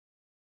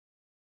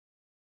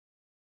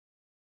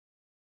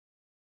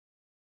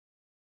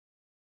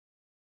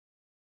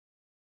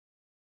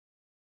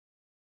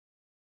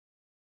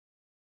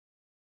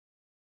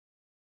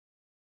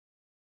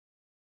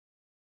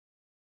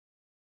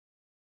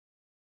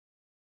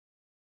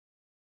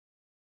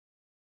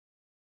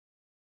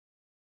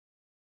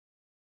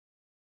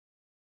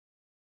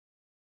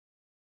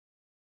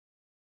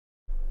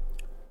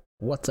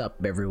What's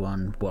up,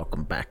 everyone?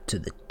 Welcome back to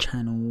the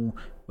channel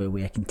where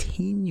we are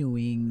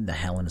continuing the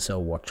Hell in a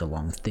Cell watch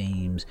along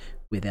themes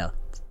with our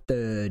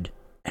third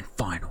and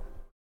final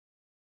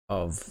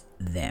of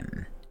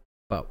them.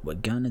 But we're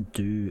gonna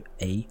do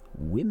a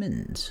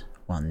women's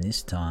one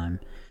this time.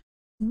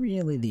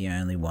 Really the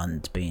only one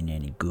that's been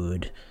any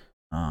good.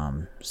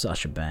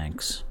 Sasha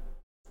Banks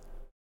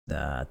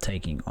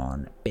taking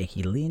on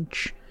Becky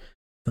Lynch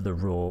for the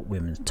Raw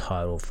Women's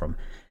title from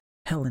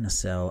Hell in a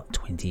Cell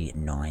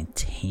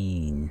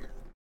 2019.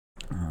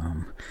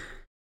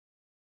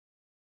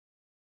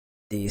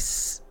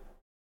 This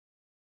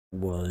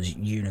was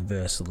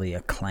universally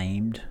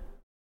acclaimed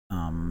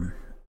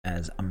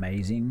as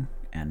amazing,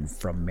 and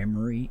from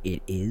memory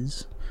it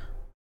is.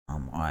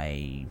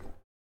 I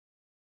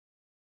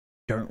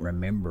don't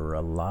remember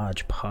a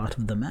large part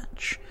of the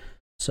match,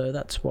 so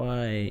that's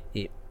why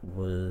it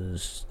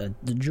was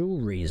the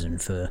dual reason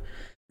for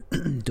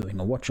doing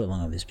a watch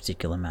along of this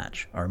particular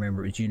match. I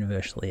remember it was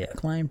universally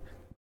acclaimed,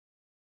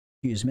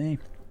 excuse me,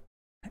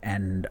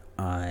 and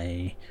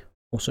I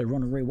also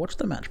want to rewatch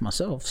the match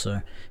myself,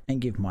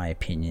 and give my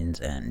opinions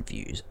and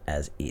views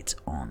as it's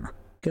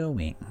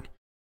ongoing.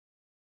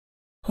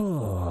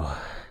 Oh,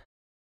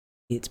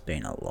 it's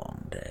been a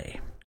long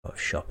day of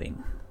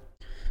shopping,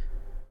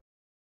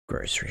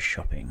 grocery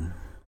shopping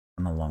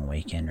on a long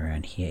weekend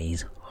around here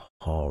is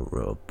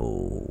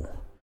horrible.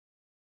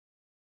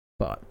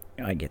 But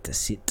I get to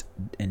sit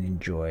and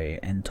enjoy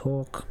and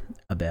talk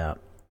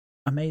about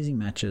amazing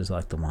matches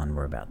like the one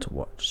we're about to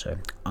watch. So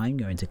I'm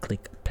going to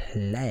click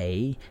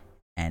play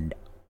and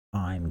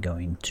I'm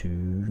going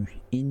to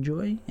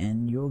enjoy,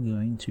 and you're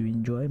going to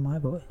enjoy my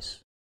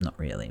voice. Not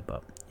really,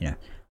 but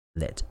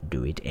let's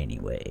do it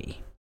anyway.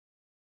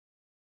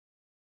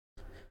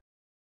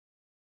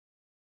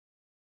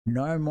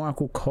 No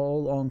Michael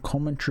Cole on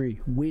commentary,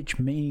 which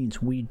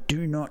means we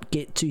do not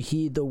get to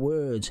hear the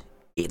words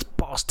 "It's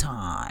boss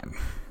time."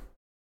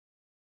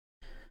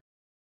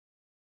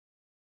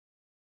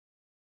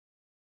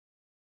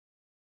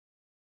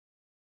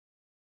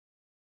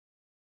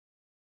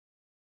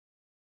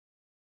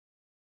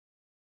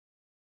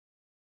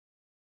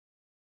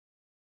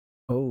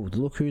 Oh,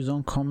 look who's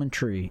on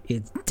commentary.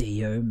 It's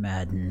Dio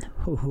Madden.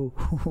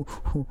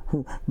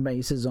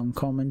 Mace is on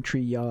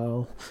commentary,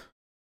 y'all.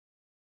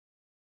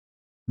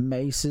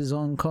 Mace is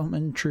on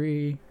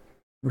commentary.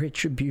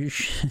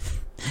 Retribution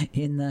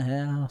in the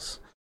house.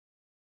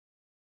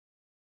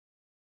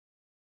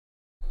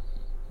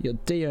 You're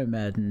Dio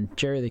Madden,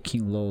 Jerry the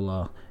King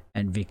Lawler,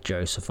 and Vic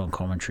Joseph on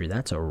commentary.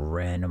 That's a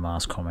random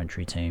ass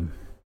commentary team.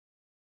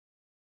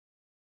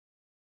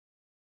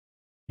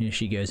 Here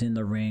she goes in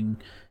the ring,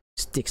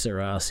 sticks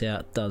her ass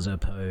out, does her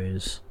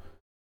pose.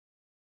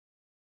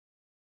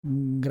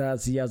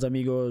 Gracias,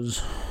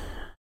 amigos.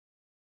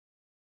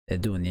 They're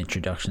doing the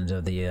introductions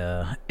of the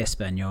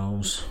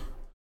Espanols.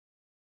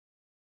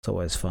 It's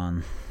always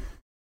fun.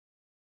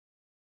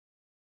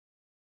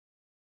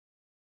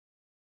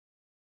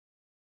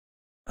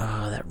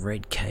 Ah, that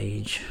red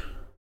cage.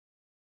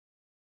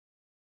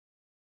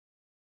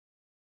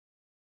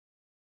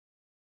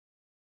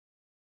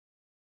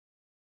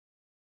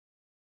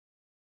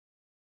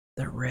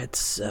 The red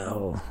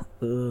cell.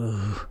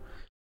 Ugh.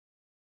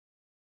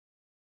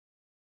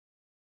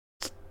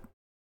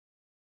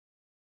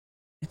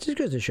 It just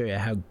goes to show you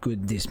how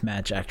good this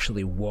match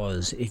actually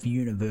was, if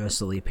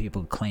universally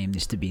people claim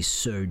this to be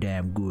so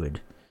damn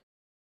good.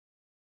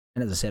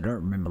 And as I said, I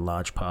don't remember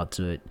large parts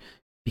of it,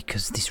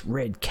 because this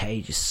red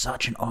cage is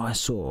such an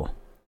eyesore.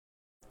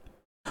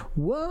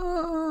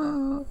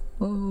 Whoa!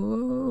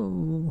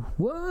 Whoa!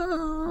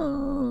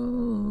 Whoa!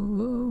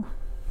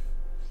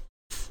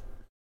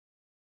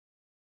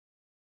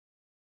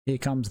 Here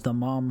comes the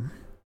mum,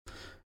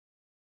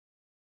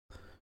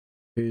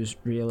 who's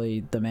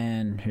really the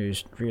man,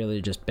 who's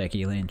really just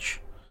Becky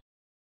Lynch.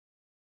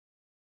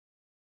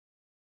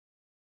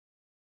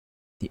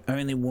 The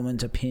only woman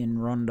to pin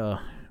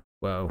Ronda.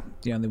 Well,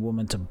 the only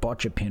woman to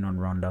botch a pin on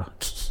Ronda.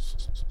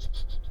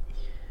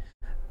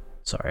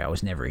 Sorry, I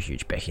was never a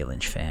huge Becky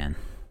Lynch fan.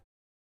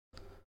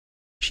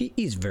 She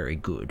is very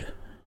good,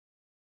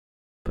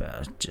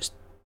 but just...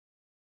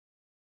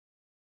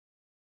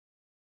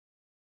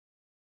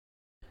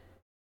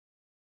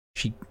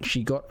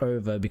 She got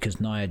over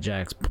because Nia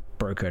Jax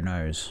broke her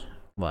nose.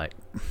 Like,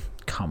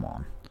 come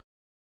on.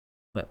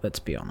 Let's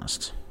be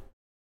honest.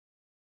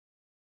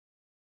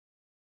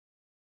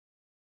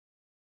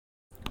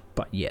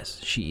 But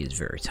yes, she is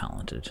very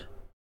talented.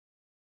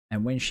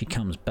 And when she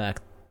comes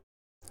back,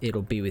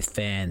 it'll be with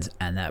fans,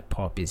 and that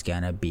pop is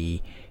gonna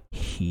be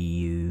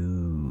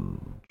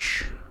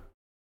huge.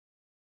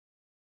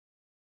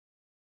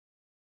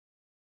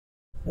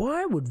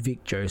 Why would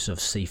Vic Joseph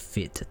see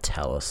fit to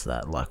tell us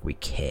that like we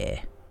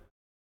care?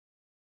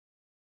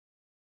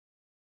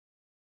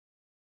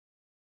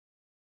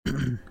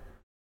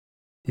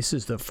 This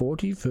is the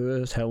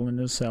 41st Hell in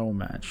a Cell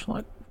match.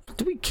 Like,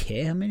 do we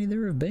care how many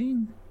there have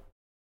been?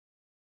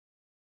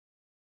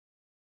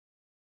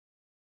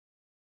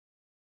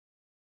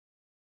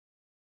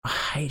 I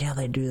hate how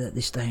they do that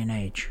this day and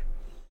age.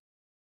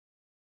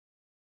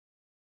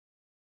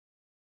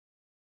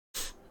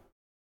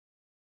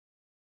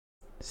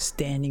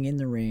 standing in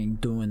the ring,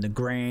 doing the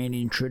grand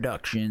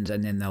introductions,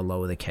 and then they'll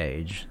lower the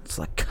cage. It's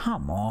like,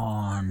 come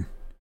on.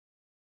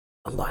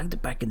 I liked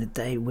it back in the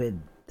day where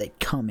they'd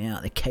come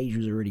out, the cage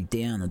was already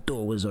down, the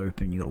door was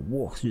open, you gotta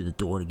walk through the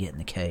door to get in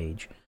the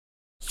cage.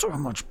 So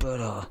much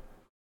better.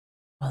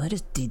 Well, they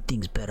just did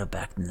things better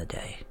back in the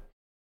day.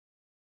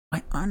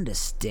 I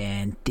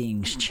understand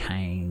things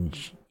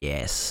change.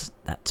 Yes,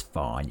 that's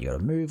fine. You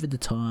gotta move with the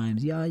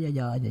times. Yeah.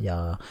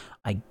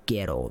 I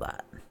get all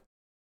that.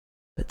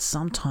 But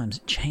sometimes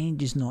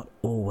change is not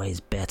always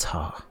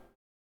better.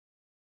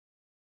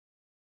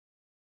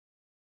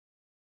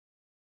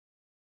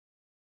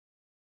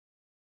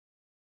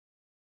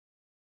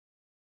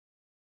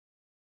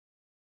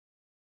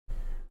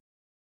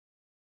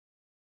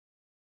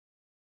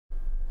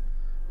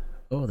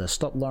 Oh, they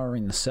stopped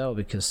lowering the cell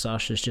because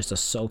Sasha's just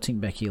assaulting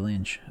Becky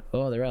Lynch.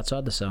 Oh, they're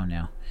outside the cell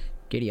now.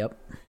 Giddy up.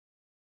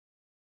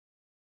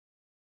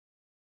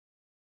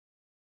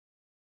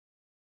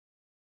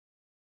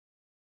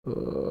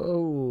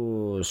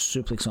 Oh,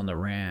 suplex on the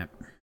ramp.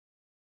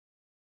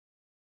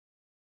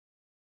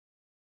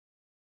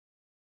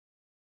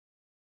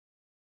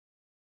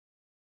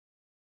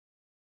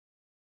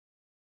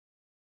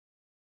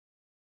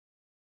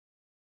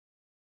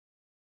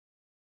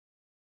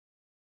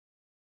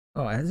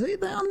 Oh, has they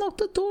unlocked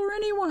the door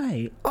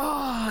anyway?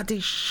 Oh,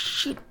 this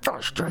shit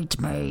frustrates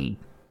me.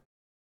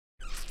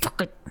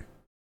 Fuck it.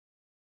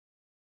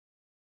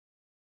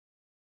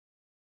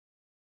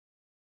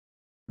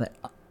 They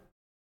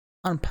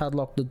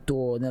unpadlocked the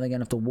door, and then they're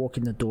gonna have to walk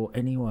in the door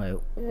anyway.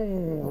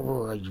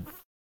 Oh, you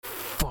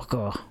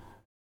fucker.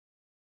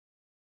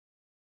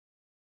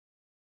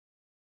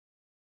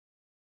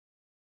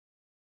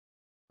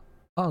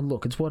 Oh,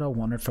 look, it's what I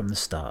wanted from the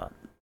start.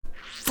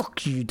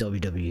 Fuck you,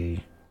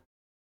 WWE.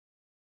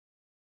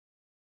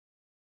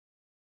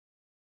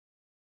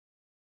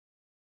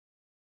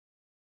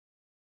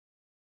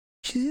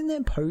 She's in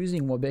there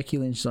posing while Becky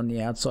Lynch is on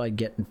the outside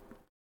getting,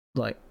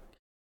 like,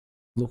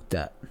 looked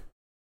at.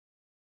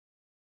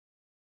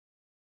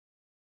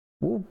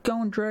 Well,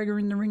 go and drag her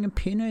in the ring and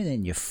pin her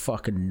then, you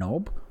fucking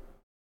knob.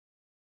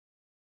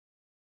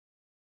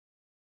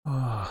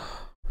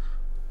 Oh.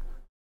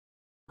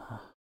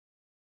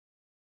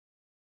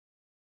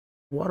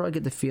 Why do I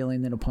get the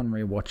feeling that upon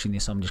rewatching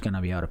this, I'm just going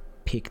to be able to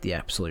pick the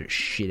absolute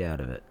shit out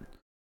of it?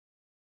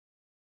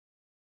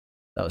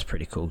 That was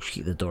pretty cool. She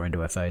kicked the door into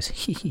her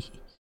face.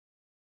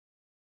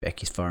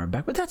 Becky's firing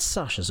back, but that's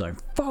Sasha's own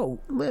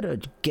fault. Let her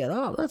get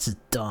up. That's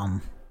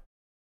dumb.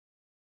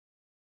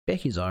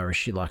 Becky's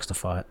Irish. She likes to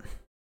fight.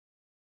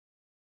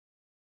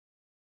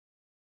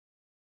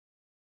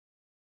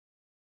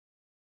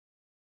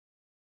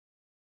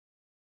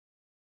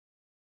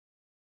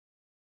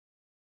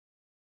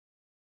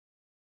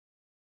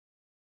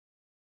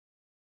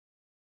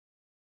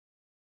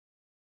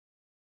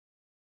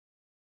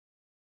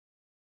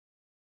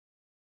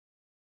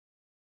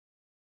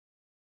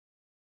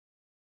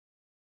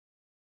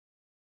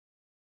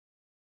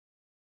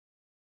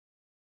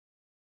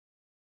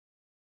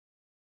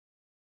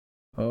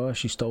 Oh,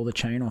 she stole the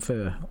chain off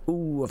her.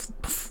 Ooh,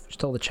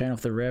 stole the chain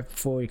off the ref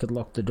before he could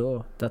lock the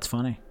door. That's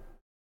funny.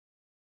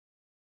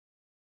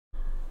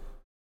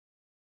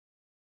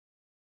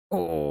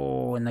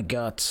 Oh, in the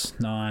guts.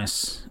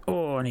 Nice.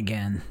 Oh, and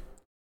again.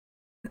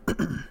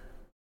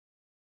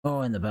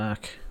 Oh, in the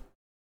back.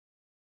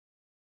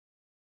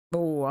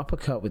 Oh,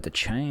 uppercut with the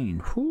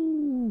chain.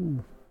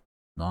 Whoo.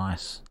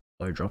 Nice.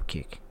 Low drop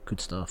kick.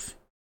 Good stuff.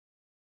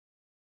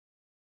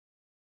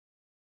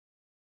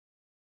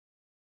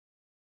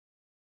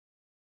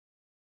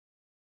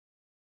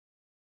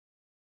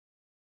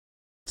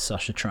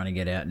 Sasha trying to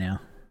get out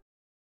now.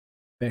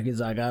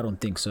 Becky's like, I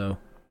don't think so.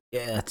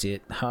 Yeah, that's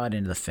it. Hard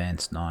into the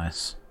fence.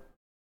 Nice.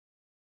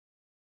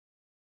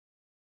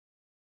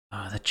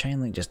 Oh, the chain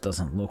link just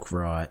doesn't look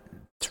right.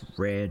 It's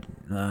red.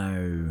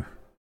 No.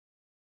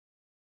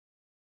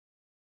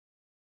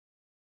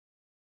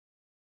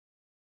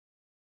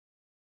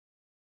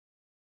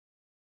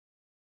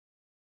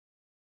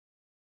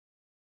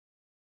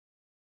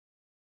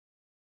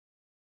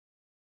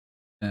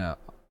 Yeah.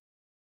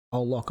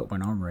 I'll lock it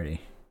when I'm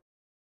ready.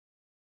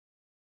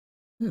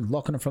 They're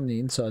locking it from the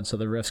inside so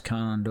the refs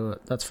can't undo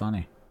it. That's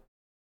funny.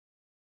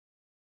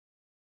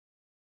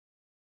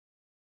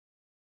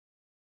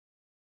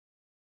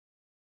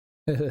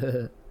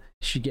 Is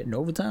she getting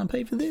overtime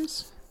pay for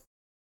this?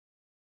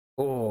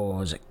 Oh, it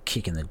was a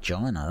kick in the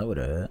gina. That would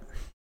hurt.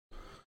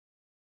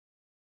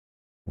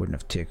 Wouldn't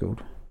have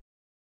tickled.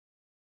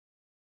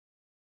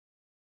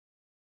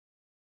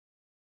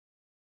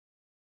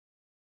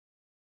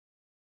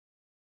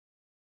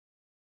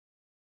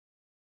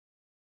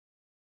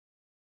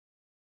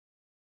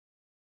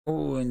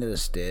 Oh, into the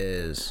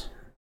stairs.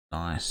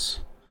 Nice.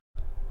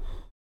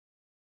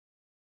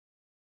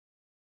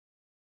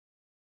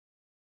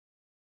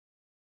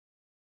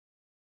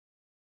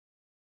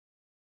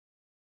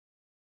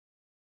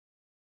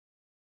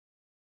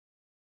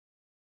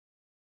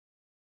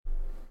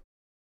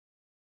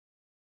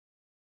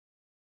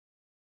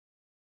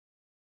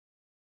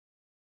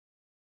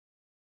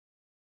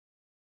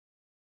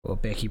 Or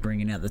Becky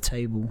bringing out the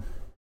table.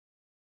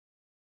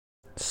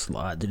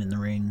 Slides it in the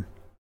ring.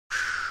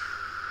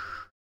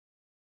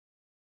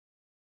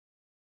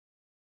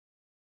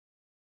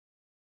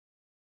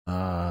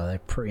 They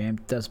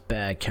preempt. That's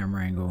bad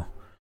camera angle.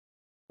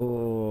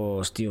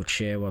 Oh, steel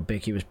chair while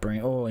Becky was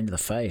bringing. Oh, into the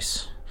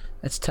face.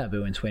 That's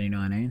taboo in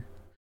 2019.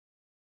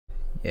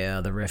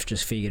 Yeah, the ref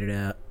just figured it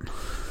out.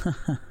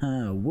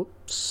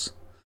 Whoops.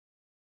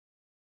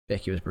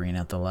 Becky was bringing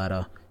out the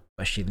ladder,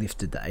 but she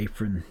lifted the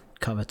apron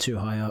cover too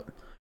high up.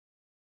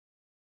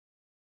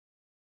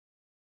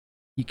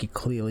 You can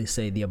clearly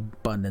see the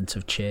abundance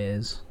of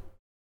chairs.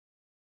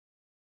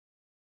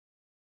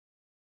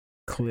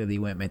 Clearly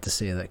weren't meant to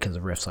see that because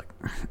the ref's like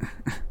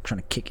trying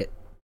to kick it.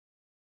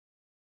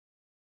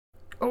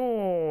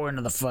 Oh,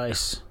 into the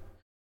face.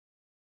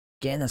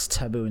 Again, that's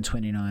taboo in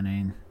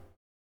 2019.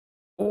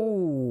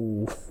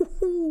 Oh,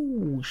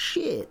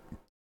 shit.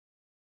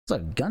 It's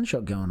like a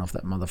gunshot going off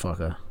that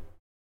motherfucker.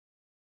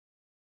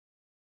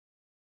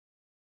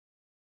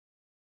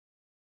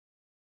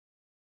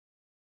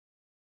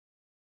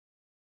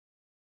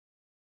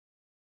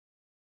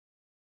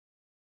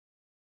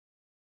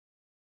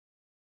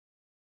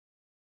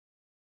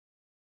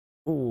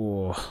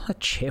 Oh, that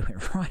chair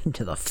went right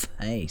into the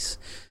face.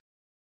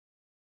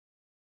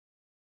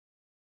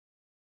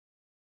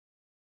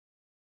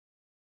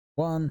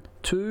 One,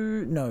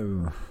 two,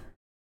 no.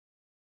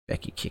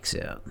 Becky kicks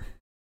out.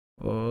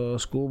 Oh,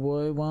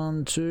 schoolboy,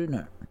 1, 2,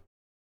 no.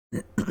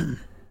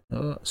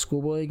 Oh,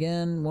 schoolboy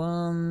again,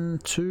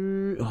 1,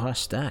 2. High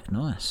stack,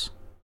 nice.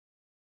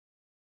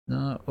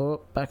 No,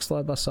 oh,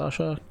 backslide by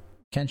Sasha.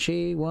 Can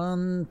she?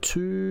 1,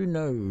 2,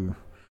 no.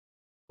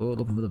 Oh,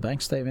 looking for the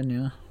bank statement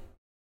now.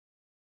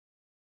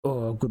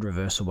 Oh, good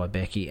reversal by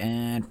Becky.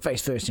 And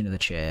face first into the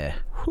chair.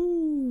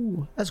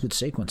 Whoo! That's a good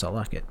sequence, I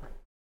like it.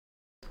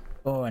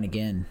 Oh, and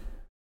again.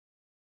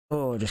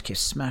 Oh, just keeps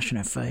smashing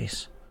her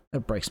face.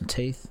 That'll break some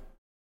teeth.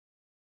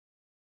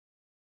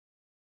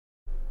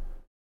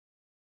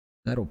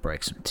 That'll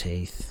break some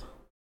teeth.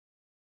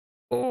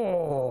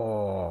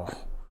 Oh!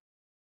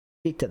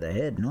 Kick to the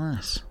head,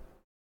 nice.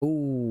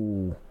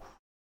 Ooh.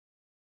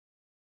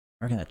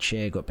 I reckon that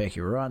chair got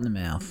Becky right in the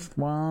mouth.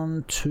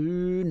 1, 2,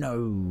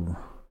 no.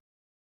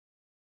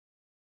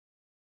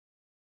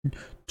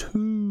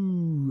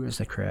 2, as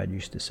the crowd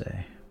used to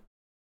say.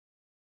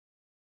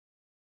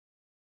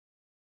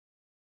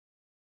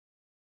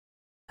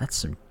 That's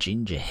some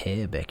ginger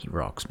hair Becky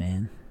rocks,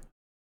 man.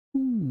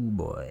 Ooh,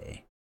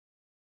 boy.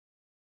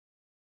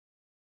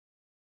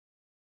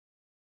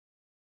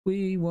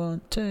 We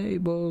want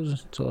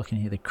tables. So I can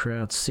hear the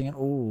crowd singing.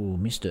 Oh,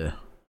 mister.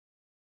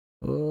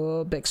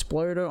 Oh,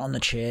 Bexploder on the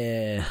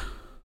chair.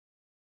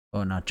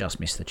 Oh, no, just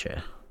missed the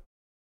chair.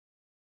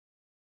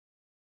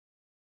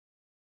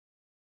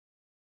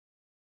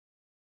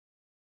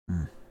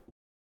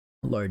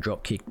 Low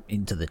drop kick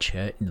into the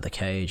chair, into the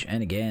cage,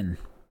 and again.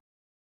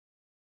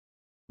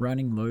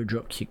 Running low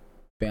drop kick,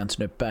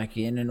 bouncing it back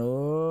in, and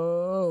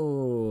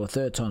oh,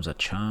 third time's a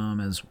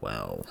charm as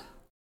well.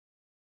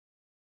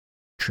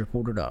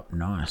 Tripled it up,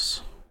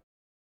 nice.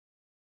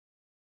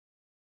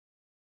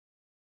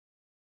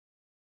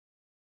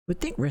 Would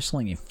think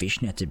wrestling in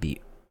fishnet to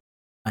be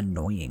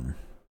annoying.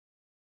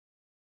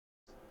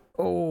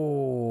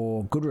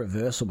 Oh, good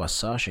reversal by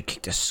Sasha,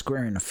 kicked her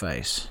square in the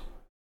face.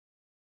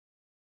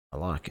 I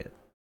like it.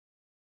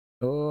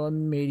 Oh,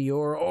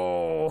 Meteor.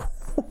 Oh,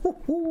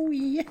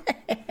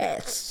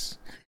 yes.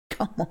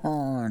 Come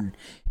on.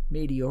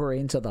 Meteor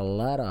into the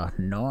ladder.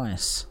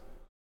 Nice.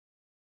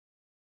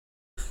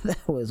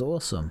 That was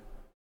awesome.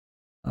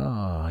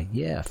 Oh,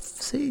 yeah.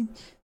 See,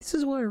 this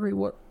is why I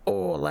rewatch.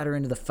 Oh, ladder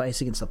into the face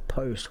against the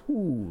post.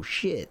 Ooh,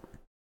 shit.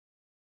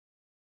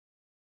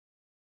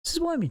 This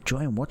is why I'm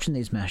enjoying watching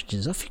these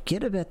matches. I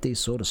forget about these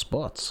sort of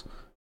spots.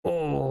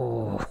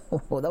 Oh,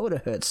 that would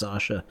have hurt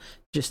Sasha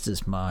just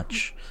as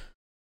much.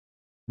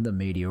 The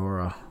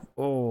Meteora.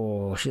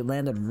 Oh, she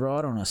landed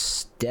right on a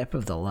step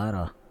of the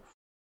ladder.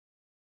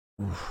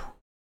 Oof.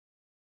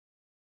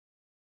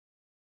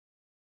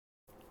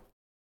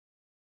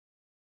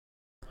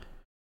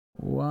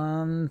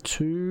 One,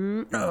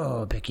 two.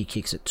 Oh, Becky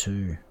kicks it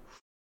 2.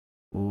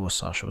 Oh,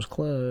 Sasha was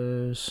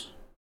close.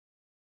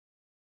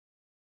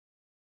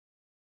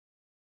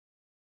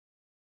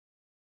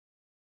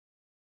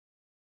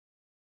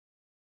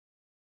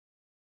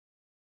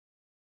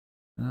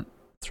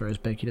 Throws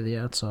Becky to the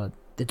outside.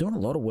 They're doing a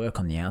lot of work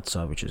on the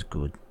outside, which is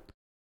good.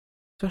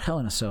 That's what Hell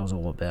in a Cell is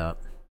all about.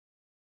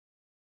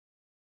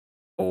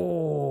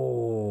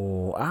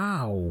 Oh,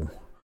 ow.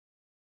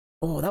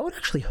 Oh, that would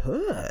actually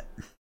hurt.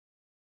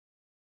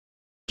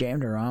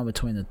 Jammed her arm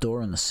between the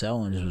door and the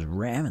cell and just was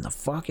ramming the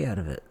fuck out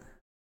of it.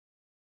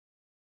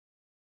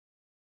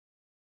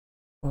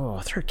 Oh,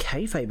 throw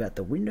kayfabe out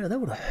the window. That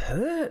would have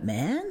hurt,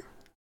 man.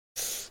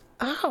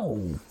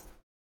 Ow.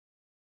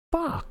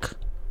 Fuck.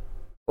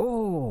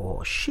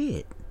 Oh,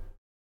 shit.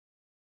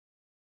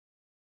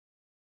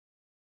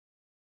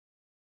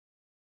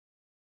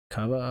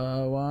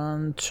 Cover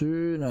 1,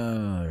 2,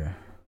 no.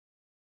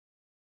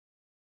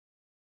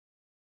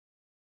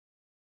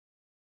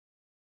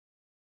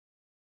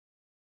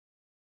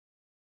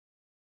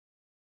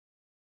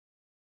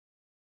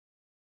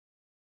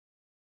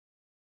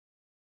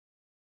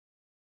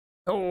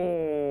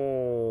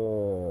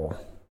 Oh.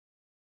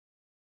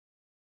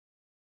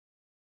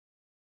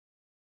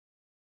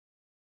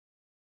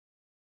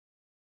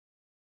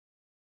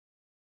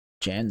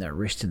 Jammed that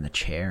wrist in the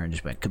chair and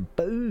just went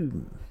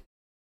kaboom.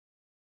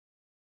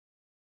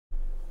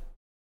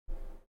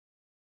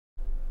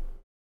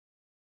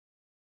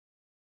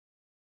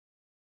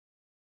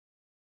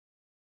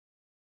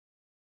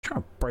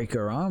 Trying to break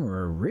her arm or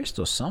her wrist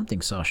or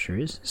something, Sasha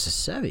is. It's a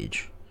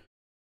savage.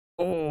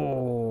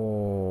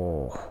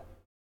 Oh.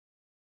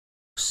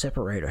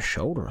 Separate her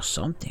shoulder or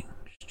something.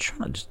 She's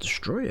trying to just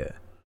destroy her.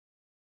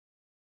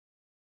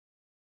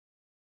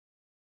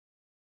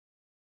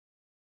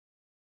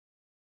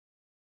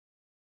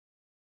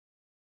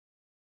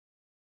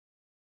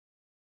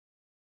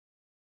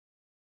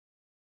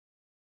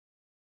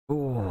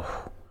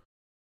 Oh.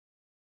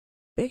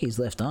 Becky's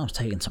left arm's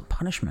taking some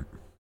punishment.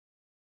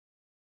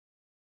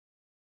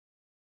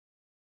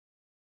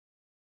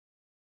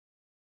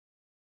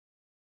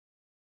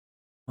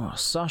 Oh,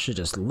 Sasha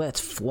just lets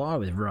fly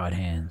with right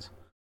hands.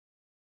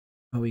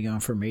 Are we going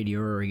for a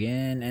meteor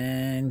again?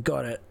 And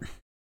got it.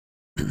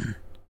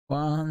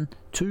 1,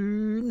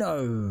 2,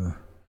 no.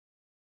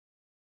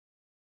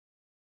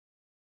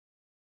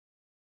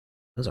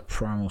 There's a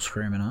primal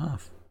scream and a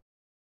half.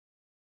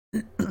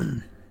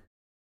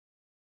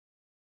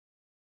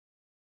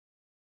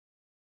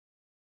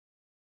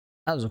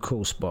 That was a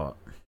cool spot.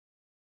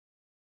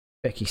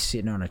 Becky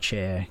sitting on a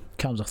chair,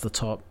 comes off the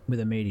top with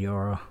a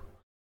meteor.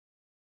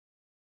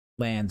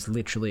 Lands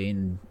literally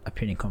in a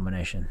pinning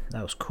combination.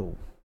 That was cool.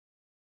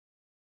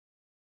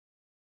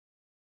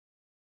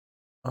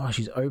 Oh,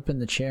 she's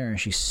opened the chair and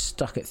she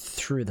stuck it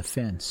through the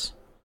fence.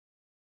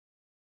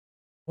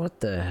 What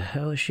the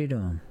hell is she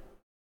doing?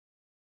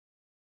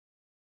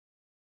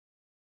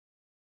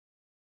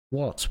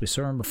 Lots. We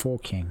saw him before,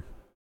 King.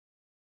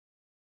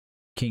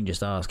 King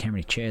just asked how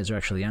many chairs are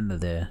actually under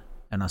there.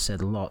 And I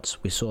said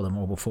lots. We saw them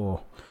all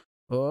before.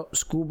 Oh,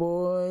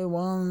 schoolboy.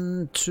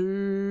 1,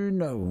 2,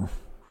 no.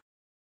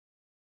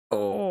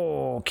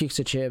 Oh, kicks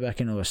a chair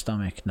back into her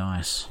stomach.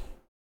 Nice.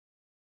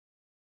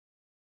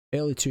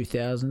 Early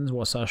 2000s,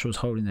 while Sasha was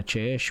holding the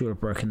chair, she would have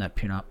broken that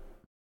pin up.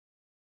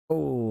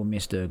 Oh,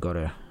 missed her. Got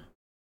her.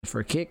 For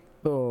a kick.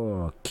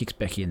 Oh, kicks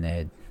Becky in the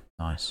head.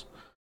 Nice.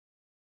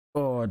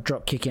 Oh,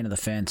 drop kick into the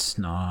fence.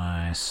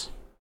 Nice.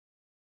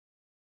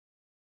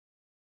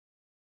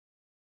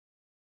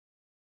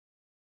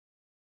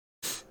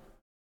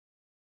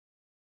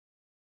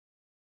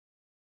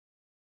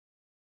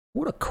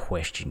 What a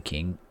question,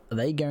 King. Are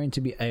they going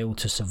to be able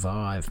to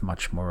survive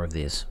much more of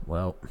this?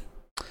 Well,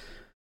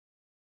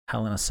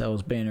 Hell in a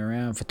Cell's been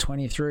around for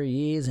 23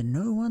 years and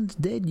no one's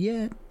dead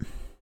yet.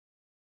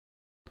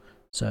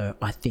 So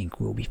I think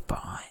we'll be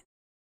fine.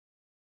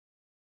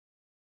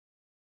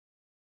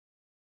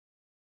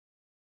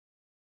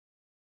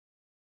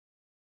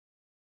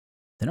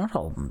 They're not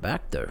holding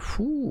back though.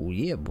 Ooh,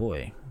 yeah,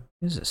 boy.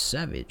 This is a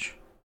savage.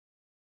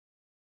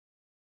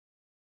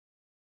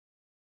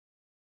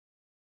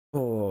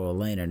 Oh,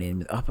 landing in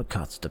with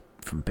uppercuts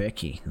from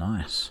Becky.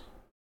 Nice.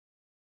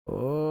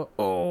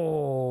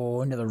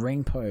 Oh, into the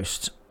ring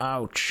post.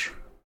 Ouch.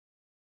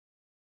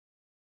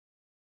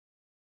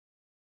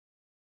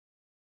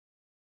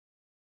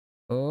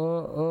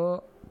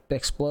 Oh,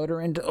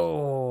 Bexploder into.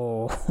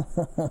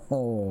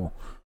 Oh,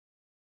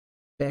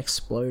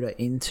 Bexploder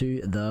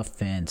into the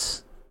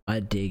fence. I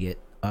dig it.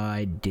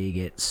 I dig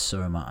it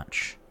so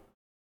much.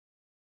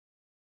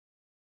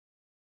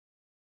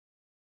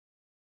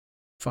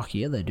 Fuck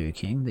yeah, they do,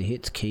 King. The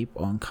hits keep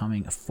on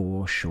coming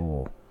for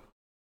sure.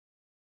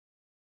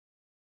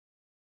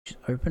 She's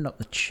opened up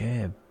the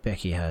chair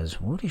Becky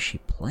has. What is she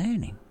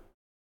planning?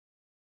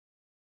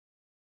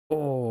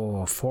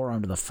 Oh,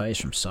 forearm to the face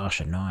from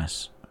Sasha.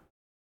 Nice.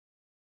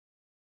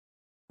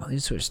 Oh,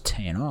 this was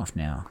teeing off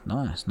now.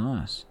 Nice,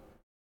 nice.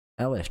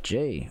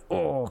 LFG.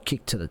 Oh,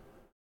 kick to the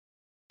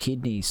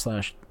kidney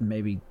 /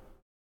 maybe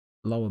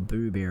lower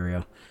boob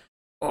area.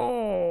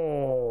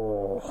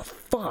 Oh,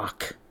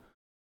 fuck.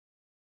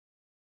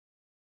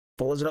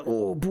 Follows it up.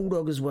 Oh,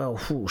 bulldog as well.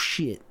 Oh,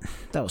 shit.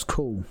 That was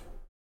cool.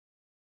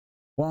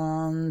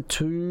 1,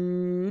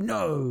 2,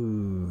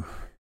 no.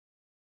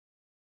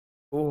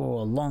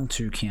 Oh, long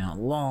 2 count.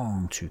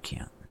 Long 2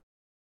 count.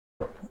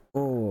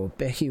 Oh,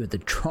 Becky with the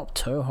drop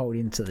toe hold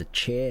into the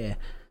chair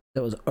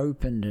that was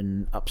opened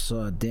and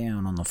upside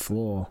down on the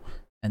floor.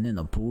 And then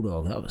the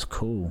bulldog. That was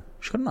cool.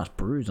 She got a nice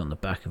bruise on the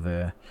back of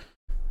her.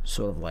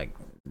 Sort of like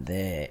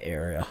their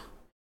area.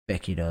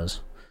 Becky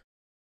does.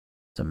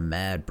 It's a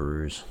mad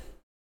bruise.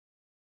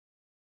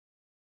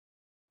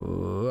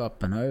 Oh,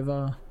 up and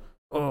over.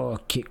 Oh,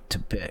 kick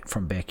to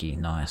from Becky.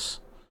 Nice.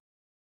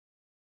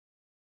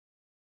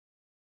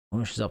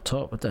 Oh, she's up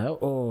top. What the hell?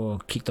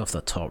 Oh, kicked off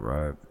the top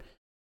rope.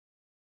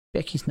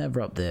 Becky's never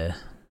up there.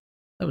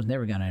 That was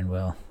never going to end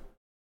well.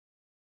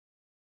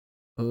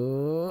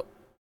 Oh,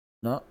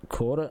 no,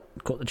 caught it.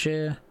 Caught the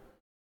chair.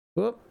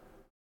 Whoop.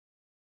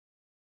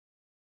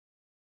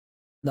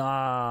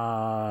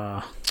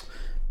 Ah.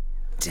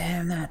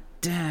 Damn that.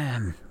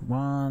 Damn.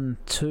 1,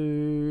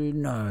 2,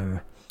 no.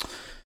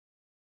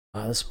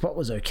 The spot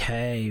was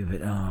okay,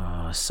 but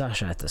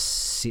Sasha had to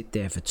sit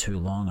there for too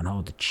long and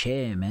hold the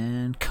chair,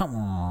 man. Come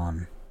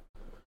on.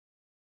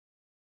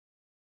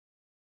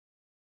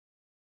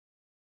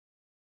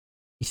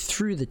 He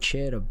threw the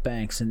chair to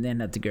Banks and then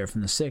had to go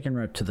from the second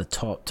rope to the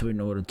top in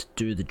order to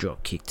do the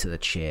drop kick to the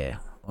chair.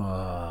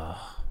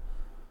 Oh.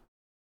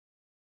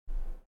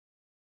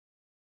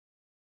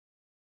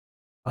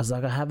 I was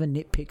like, I haven't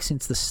nitpicked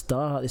since the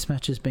start. This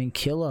match has been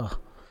killer.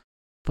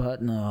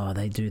 But no,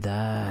 they do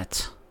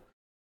that.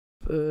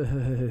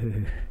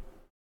 Boo.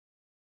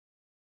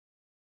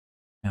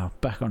 Now,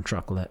 back on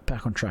track,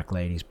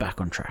 ladies.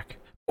 Back on track.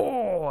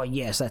 Oh,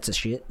 yes, that's a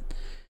shit.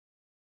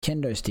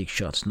 Kendo stick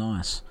shots,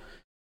 nice.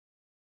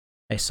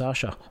 Hey,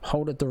 Sasha,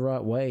 hold it the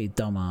right way,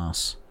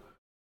 dumbass.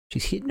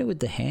 She's hitting it with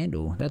the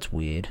handle. That's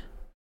weird.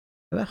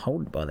 They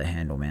hold it by the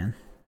handle, man.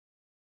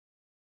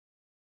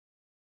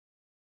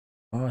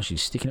 Oh,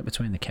 she's sticking it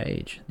between the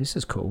cage. This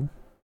is cool.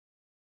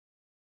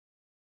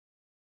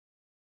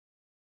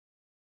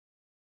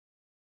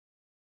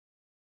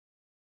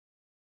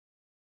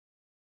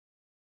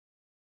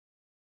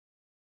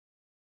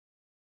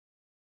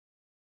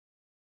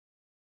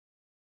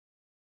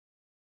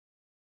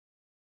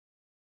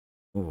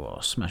 Oh,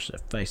 smash her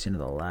face into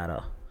the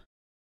ladder.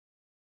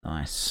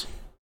 Nice.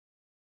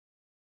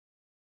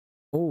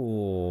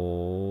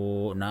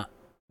 Oh, nah.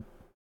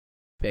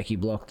 Becky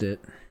blocked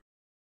it.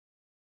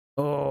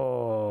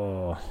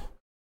 Oh.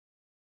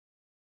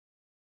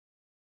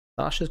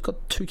 Sasha's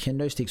got two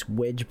kendo sticks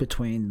wedged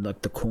between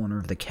like the corner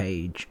of the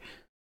cage.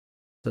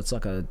 So it's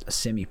like a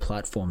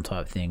semi-platform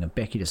type thing, and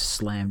Becky just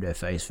slammed her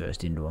face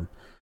first into him.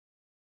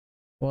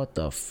 What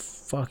the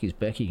fuck is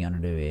Becky gonna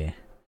do here?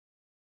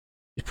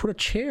 Just put a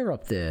chair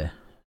up there.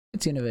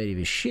 It's innovative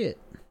as shit.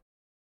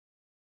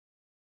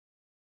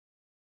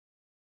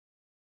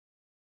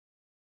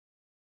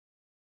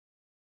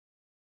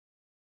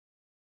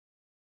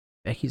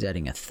 Becky's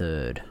adding a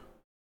third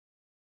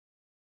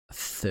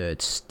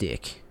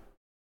stick.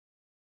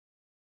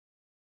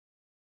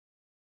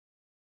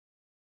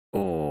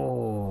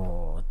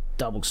 Oh,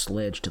 double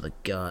sledge to the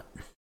gut.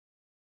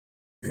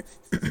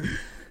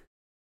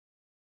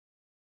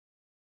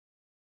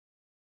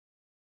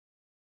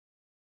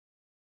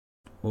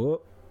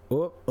 Oh,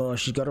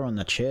 she's got her on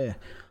the chair.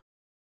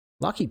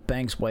 Lucky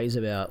Banks weighs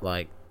about,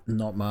 like,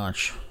 not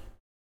much.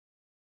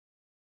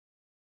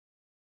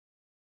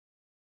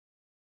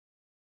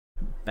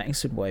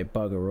 Banks would weigh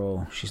bugger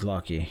all. She's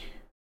lucky.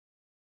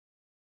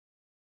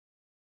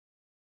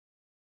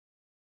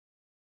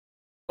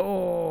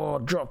 Oh,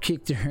 drop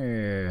kicked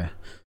her.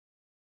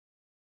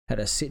 Had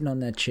her sitting on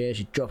that chair.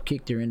 She drop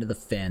kicked her into the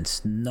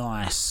fence.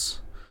 Nice.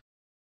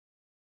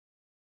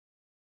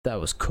 That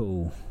was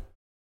cool.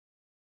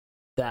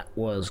 That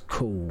was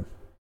cool.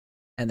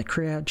 And the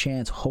crowd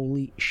chants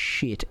holy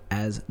shit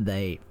as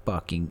they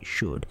fucking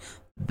should.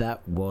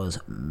 That was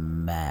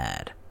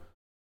mad.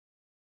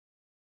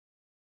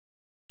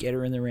 Get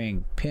her in the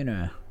ring. Pin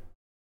her.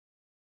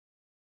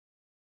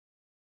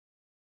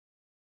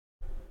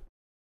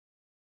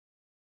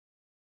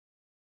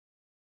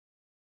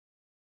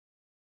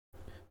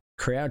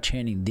 Crowd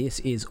chanting, this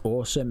is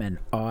awesome, and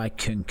I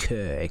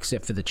concur,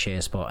 except for the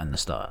chair spot and the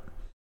start.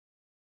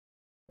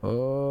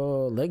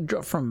 Oh, leg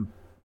drop from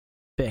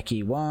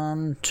Becky.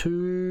 1,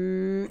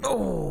 2.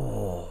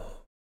 Oh,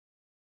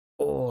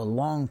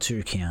 long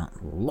 2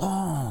 count.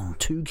 Long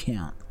 2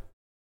 count.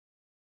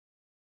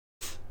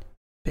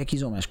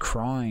 Becky's almost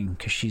crying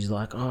because she's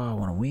like, oh, I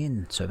want to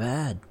win so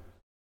bad.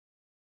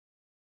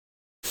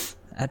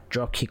 That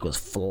drop kick was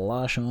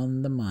flush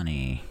on the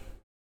money.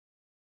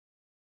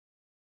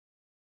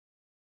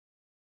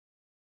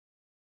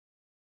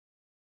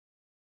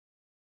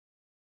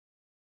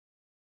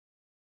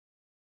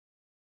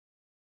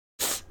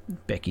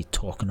 Becky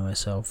talking to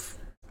herself.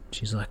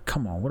 She's like,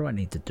 come on, what do I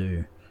need to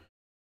do?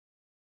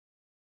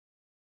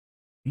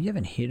 You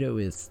haven't hit her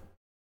with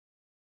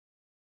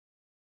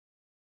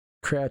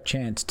crowd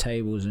chants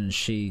tables, and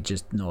she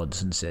just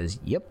nods and says,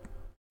 yep.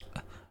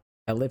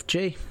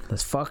 LFG,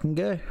 let's fucking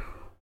go.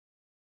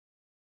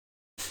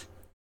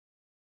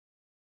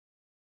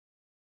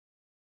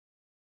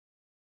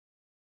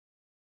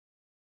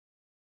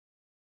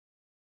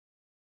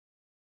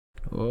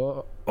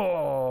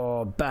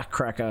 Oh,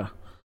 backcracker.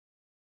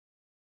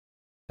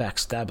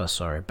 Backstabber,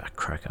 sorry,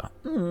 backcracker.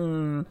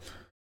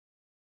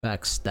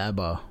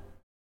 Backstabber.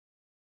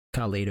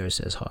 Carlito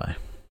says hi.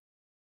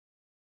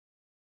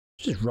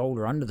 Just rolled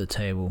her under the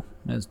table.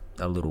 That's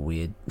a little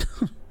weird.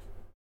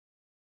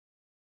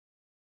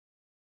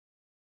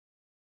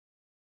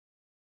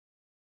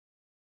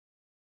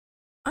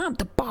 I'm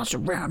the boss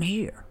around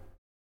here.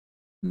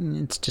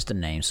 It's just a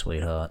name,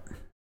 sweetheart.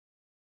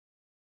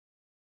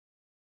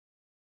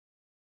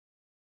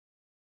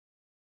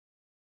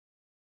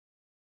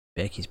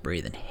 Becky's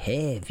breathing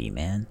heavy,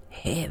 man.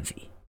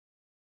 Heavy.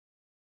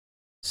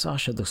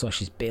 Sasha looks like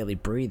she's barely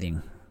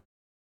breathing.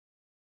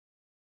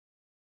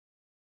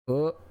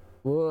 Oh,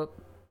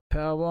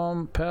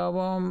 powerbomb,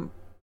 powerbomb.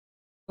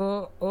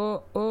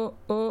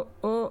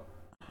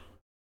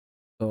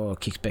 Oh,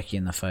 kicks Becky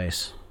in the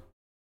face.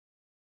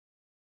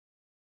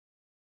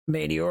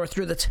 Meteor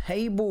through the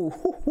table.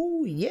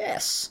 Woo-hoo,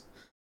 yes.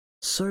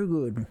 So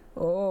good.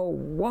 Oh,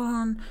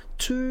 1,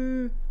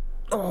 2.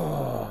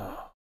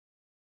 Oh.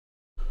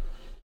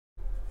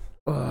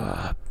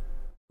 Oh.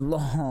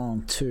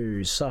 Long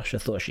 2. Sasha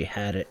thought she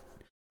had it.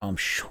 I'm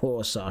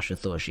sure Sasha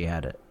thought she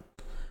had it.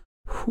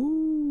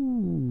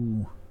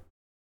 Whoo.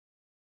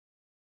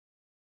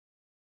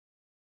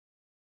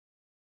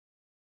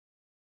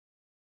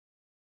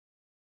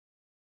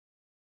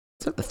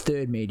 It's like the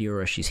third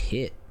meteor she's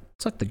hit.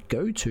 It's like the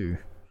go-to.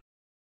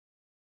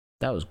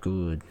 That was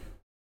good.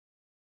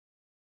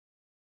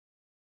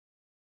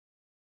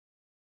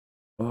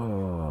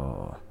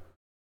 Oh.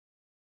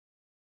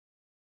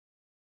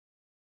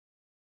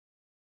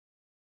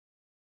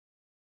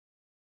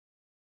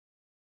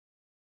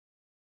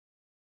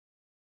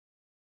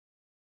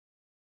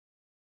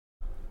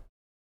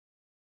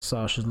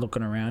 Sasha's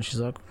looking around. She's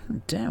like,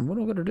 damn, what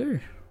do I got to do?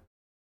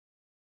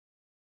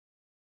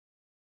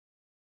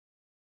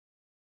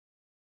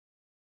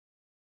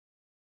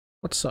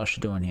 What's Sasha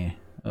doing here?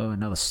 Oh,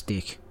 another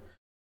stick.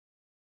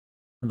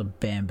 Another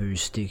bamboo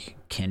stick.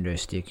 Kendo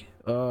stick.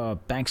 Oh,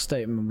 bank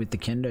statement with the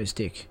kendo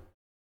stick.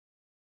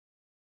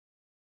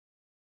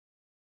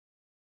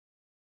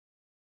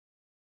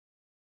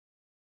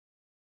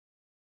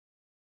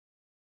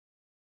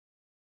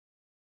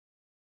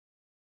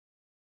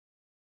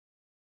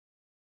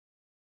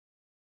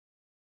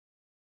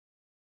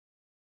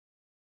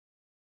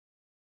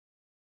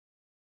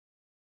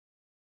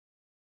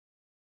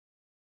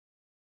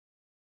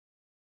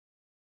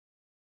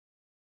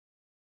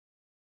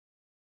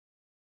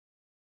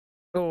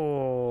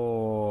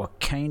 Oh,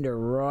 kinda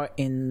right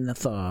in the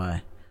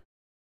thigh.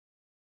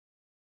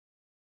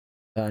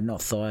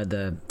 Not thigh,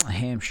 the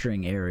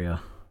hamstring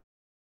area.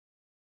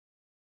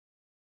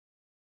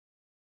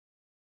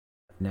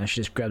 Now she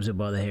just grabs her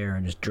by the hair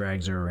and just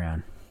drags her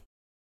around.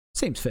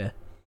 Seems fair.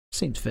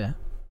 Seems fair.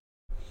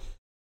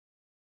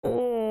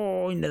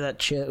 Oh, into that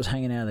chair that was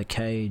hanging out of the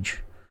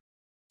cage.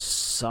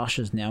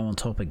 Sasha's now on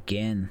top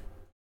again.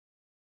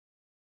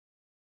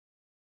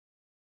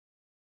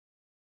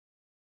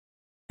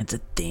 And to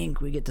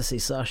think we get to see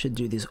Sasha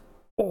do this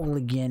all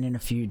again in a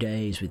few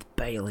days with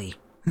Bailey.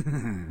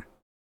 This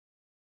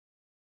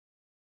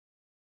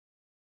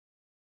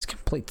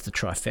completes the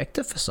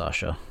trifecta for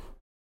Sasha.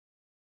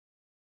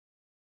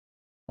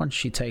 Once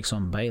she takes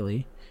on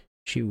Bailey,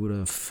 she would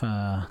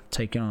have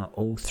taken on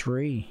all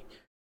 3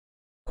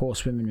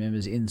 Horsewomen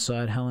members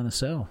inside Hell in a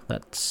Cell.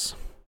 That's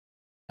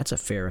a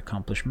fair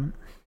accomplishment.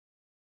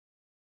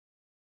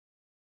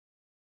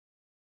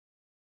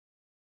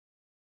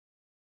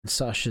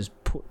 Sasha's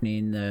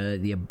putting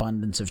in the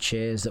abundance of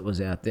chairs that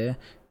was out there,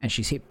 and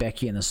she's hit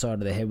Becky in the side of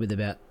the head with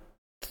about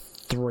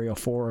 3 or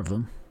 4 of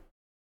them.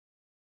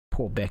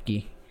 Poor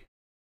Becky.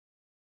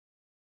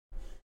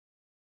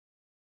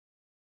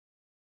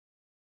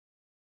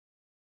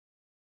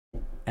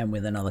 And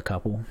with another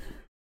couple.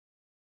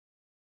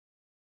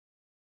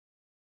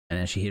 And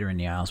then she hit her in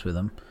the ass with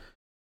them.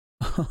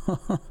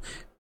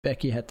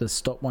 Becky had to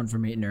stop one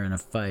from hitting her in the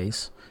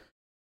face.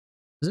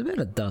 There's about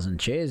a dozen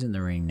chairs in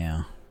the ring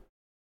now.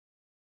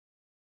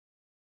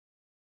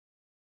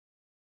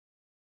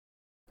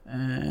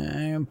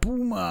 And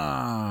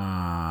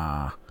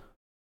booma!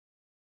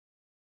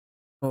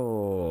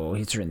 Oh,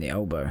 hits her in the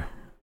elbow.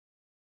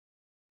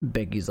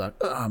 Becky's like,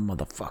 ah,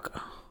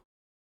 motherfucker.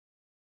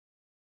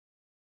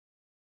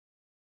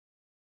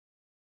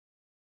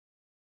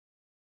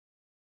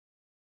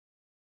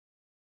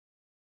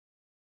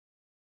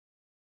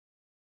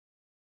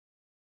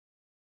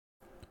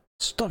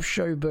 Stop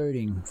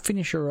showboating.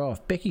 Finish her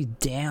off. Becky's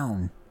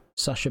down.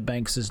 Sasha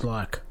Banks is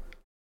like,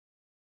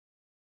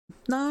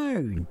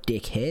 no,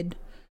 dickhead.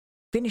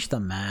 Finish the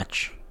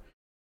match.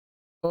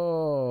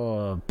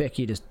 Oh,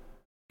 Becky just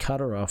cut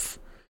her off.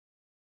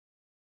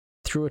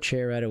 Threw a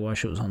chair at her while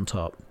she was on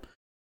top.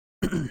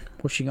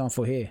 What's she going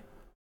for here?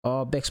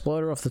 Oh,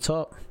 Bexploder off the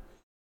top.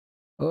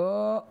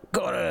 Oh,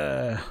 got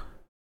her.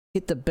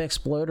 Hit the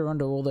Bexploder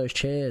under all those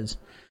chairs.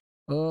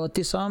 Oh,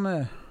 disarm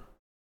her.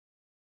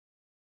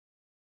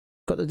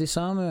 Got the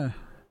disarmer.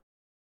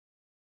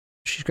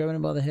 She's grabbing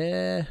him by the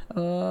hair.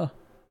 Oh,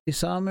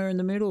 disarmer in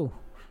the middle.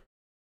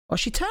 Oh,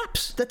 she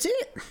taps. That's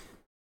it.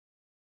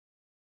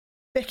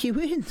 Becky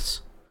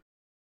wins.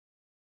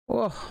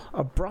 Oh,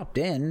 abrupt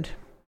end.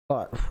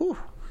 But, whew.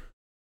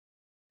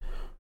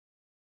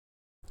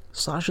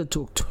 Sasha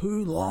took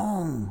too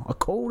long. I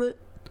called it.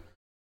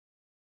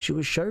 She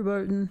was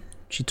showboating.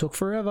 She took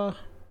forever.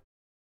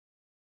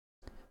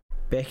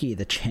 Becky,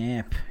 the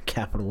champ,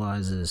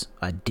 capitalizes.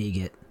 I dig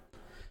it.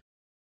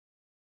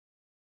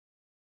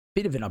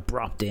 Bit of an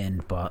abrupt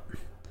end, but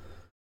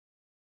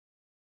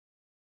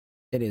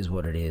it is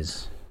what it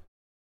is.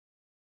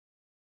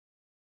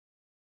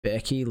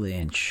 Becky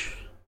Lynch.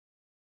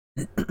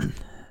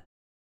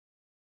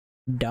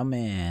 Dumb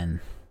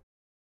man.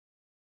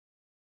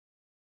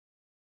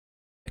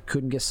 I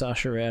couldn't get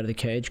Sasha out of the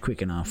cage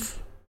quick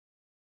enough.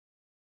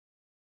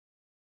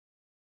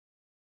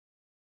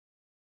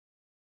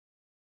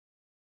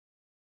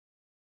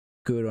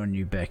 Good on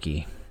you,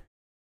 Becky.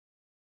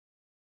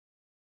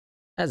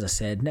 As I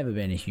said, never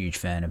been a huge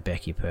fan of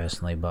Becky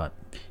personally, but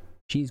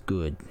she's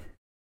good.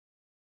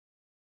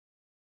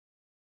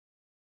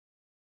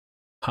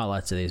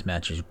 Highlights of these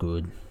matches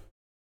good.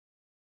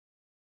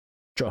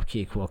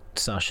 Dropkick while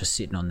Sasha's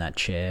sitting on that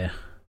chair.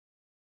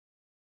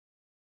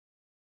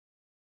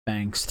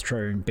 Banks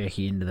throwing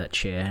Becky into that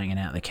chair, hanging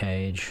out the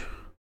cage.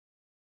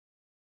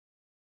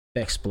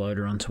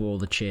 Exploder onto all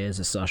the chairs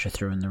that Sasha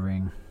threw in the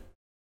ring.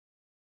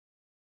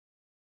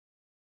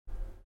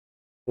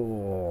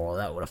 Oh,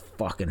 that would have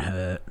fucking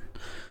hurt.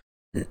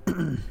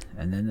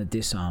 And then the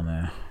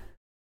disarmer.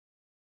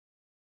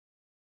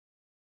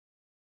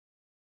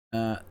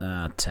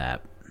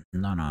 Tap.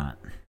 No.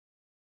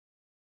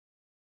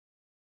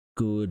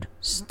 Good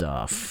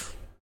stuff.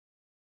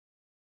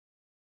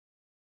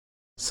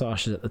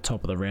 Sasha's at the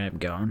top of the ramp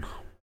going,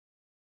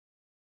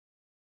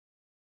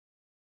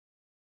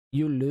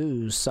 "You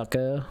lose,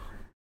 sucker.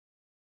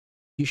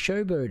 You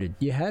showboated.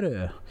 You had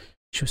her.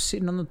 She was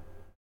sitting on the...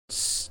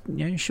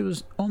 she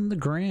was on the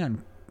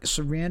ground,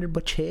 surrounded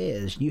by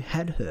chairs. You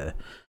had her.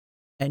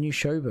 And you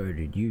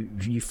showboated.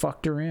 You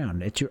fucked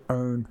around. It's your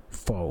own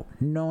fault.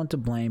 No one to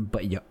blame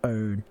but your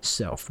own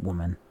self,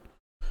 woman."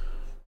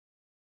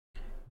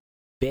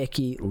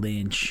 Becky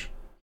Lynch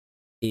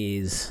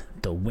is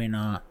the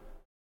winner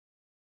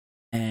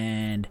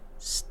and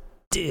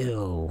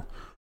still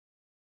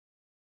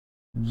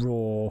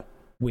Raw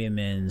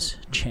Women's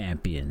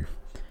Champion.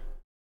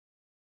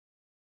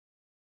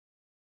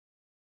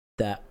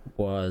 That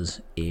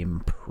was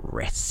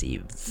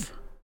impressive.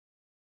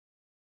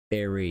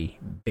 Very,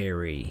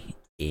 very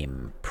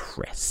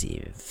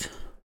impressive.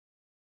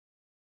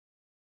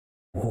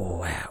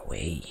 Oh,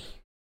 wowee.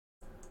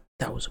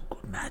 That was a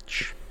good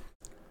match.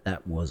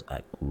 That was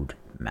a good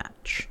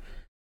match.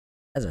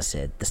 As I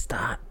said, the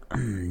start,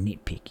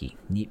 nitpicky.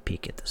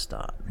 Nitpick at the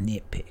start.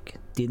 Nitpick.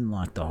 Didn't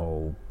like the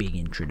whole big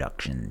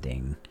introduction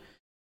thing.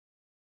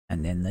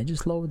 And then they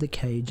just lowered the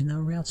cage and they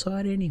were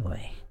outside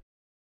anyway.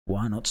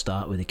 Why not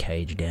start with the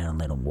cage down and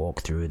let them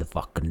walk through the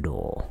fucking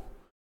door?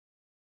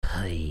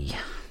 Hey.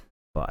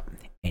 But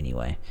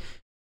anyway.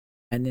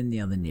 And then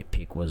the other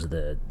nitpick was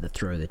the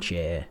throw the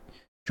chair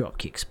drop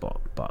kick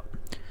spot. But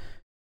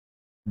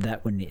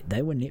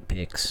they were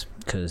nitpicks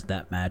because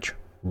that match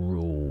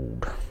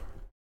ruled.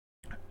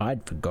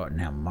 I'd forgotten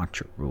how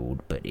much it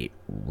ruled, but it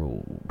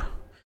ruled.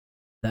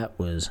 That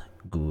was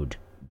good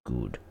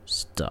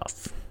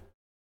stuff.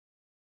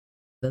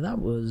 So that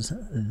was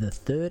the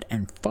third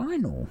and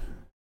final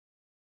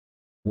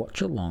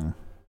watch along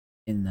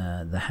in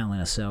the Hell in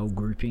a Cell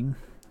grouping,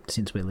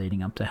 since we're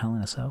leading up to Hell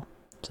in a Cell.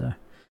 So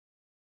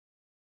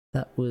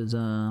that was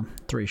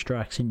 3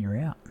 strikes and you're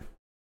out.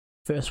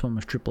 First one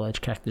was Triple H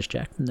Cactus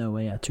Jack from No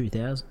Way Out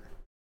 2000.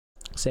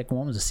 Second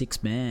one was a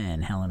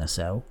 6-man Hell in a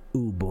Cell.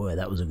 Ooh boy,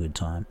 that was a good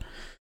time.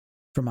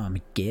 From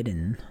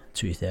Armageddon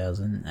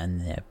 2000,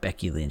 and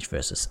Becky Lynch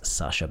versus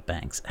Sasha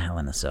Banks Hell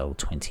in a Cell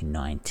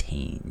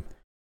 2019.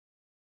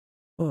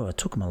 Oh, it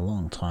took them a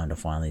long time to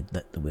finally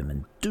let the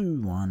women do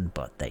one,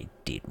 but they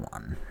did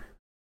one.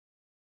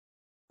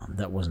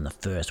 That wasn't the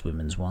first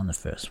women's one. The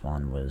first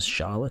one was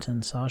Charlotte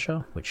and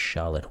Sasha, which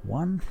Charlotte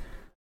won.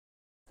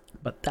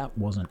 But that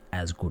wasn't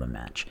as good a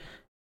match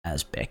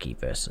as Becky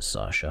versus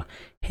Sasha.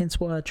 Hence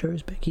why I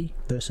chose Becky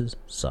versus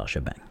Sasha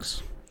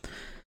Banks.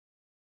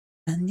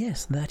 And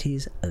yes, that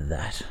is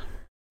that.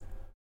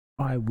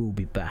 I will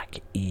be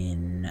back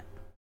in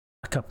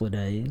a couple of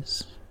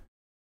days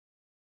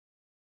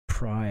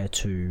prior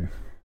to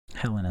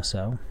Hell in a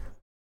Cell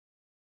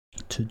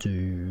to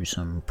do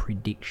some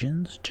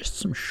predictions, just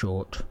some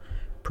short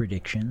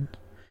predictions,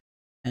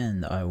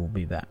 and I will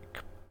be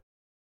back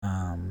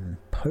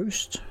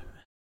post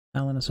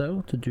Hell in a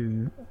Cell to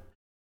do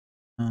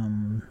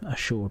a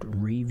short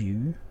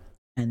review,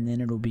 and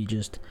then it'll be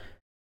just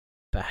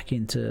back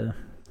into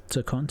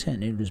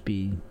content. It'll just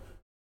be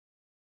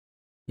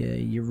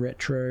your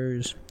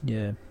retros,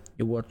 your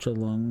watch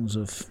alongs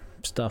of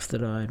stuff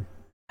that I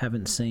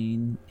haven't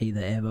seen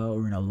either ever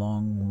or in a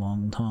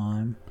long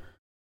time.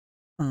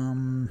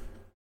 I'm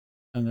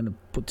gonna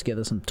put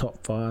together some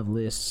top 5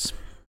 lists.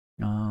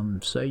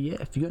 So yeah,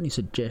 if you got any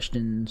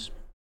suggestions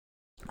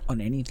on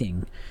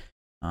anything,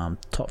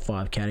 top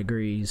 5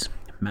 categories,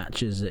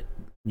 matches that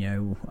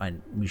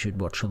we should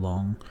watch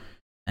along,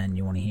 and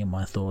you want to hear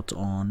my thoughts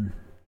on,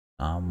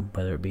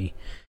 whether it be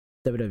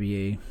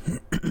WWE,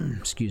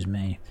 excuse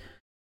me,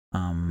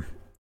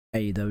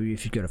 AEW.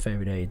 If you've got a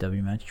favorite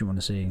AEW match you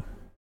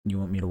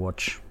want me to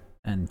watch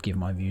and give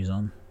my views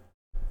on,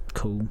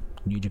 cool.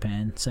 New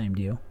Japan, same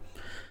deal.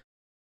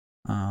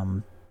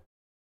 Let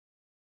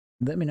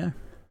me know.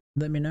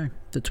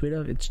 The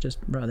Twitter, it's just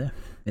right there.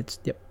 It's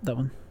that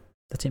one.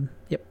 That's him.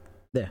 Yep,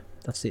 there.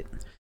 That's it.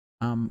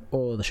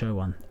 Or the show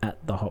one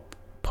at the Hop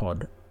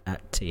Pod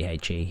at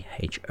THEHOPPOD.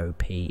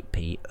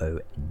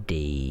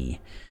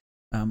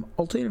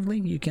 Alternatively,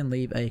 you can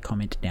leave a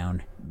comment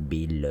down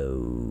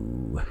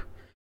below.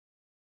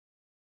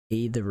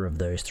 Either of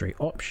those 3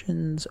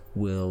 options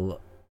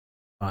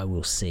I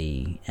will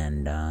see,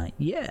 and I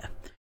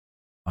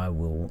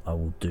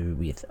will do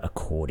with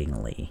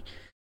accordingly.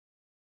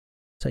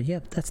 So yeah,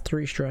 that's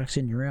 3 strikes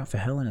and you're out for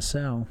Hell in a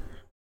Cell.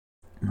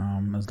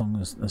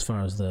 As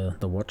far as the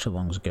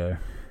watch-alongs go,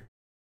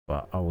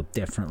 but I will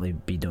definitely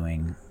be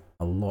doing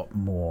a lot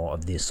more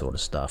of this sort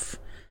of stuff,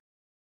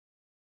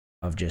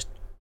 of just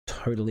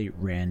totally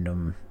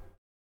random,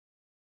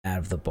 out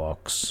of the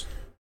box,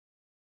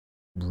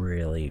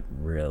 really,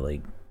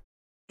 really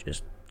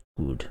just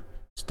good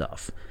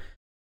stuff.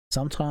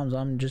 Sometimes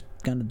I'm just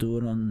gonna do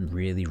it on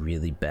really,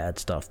 really bad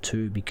stuff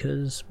too,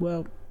 because,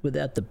 well,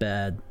 without the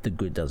bad, the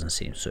good doesn't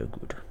seem so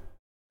good.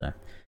 So,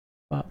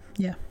 but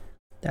yeah,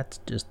 that's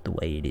just the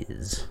way it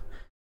is.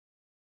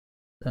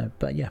 So,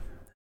 but yeah,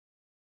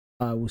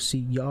 I will see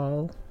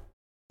y'all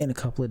in a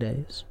couple of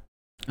days.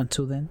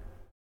 Until then,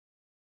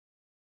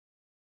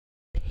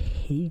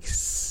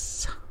 peace.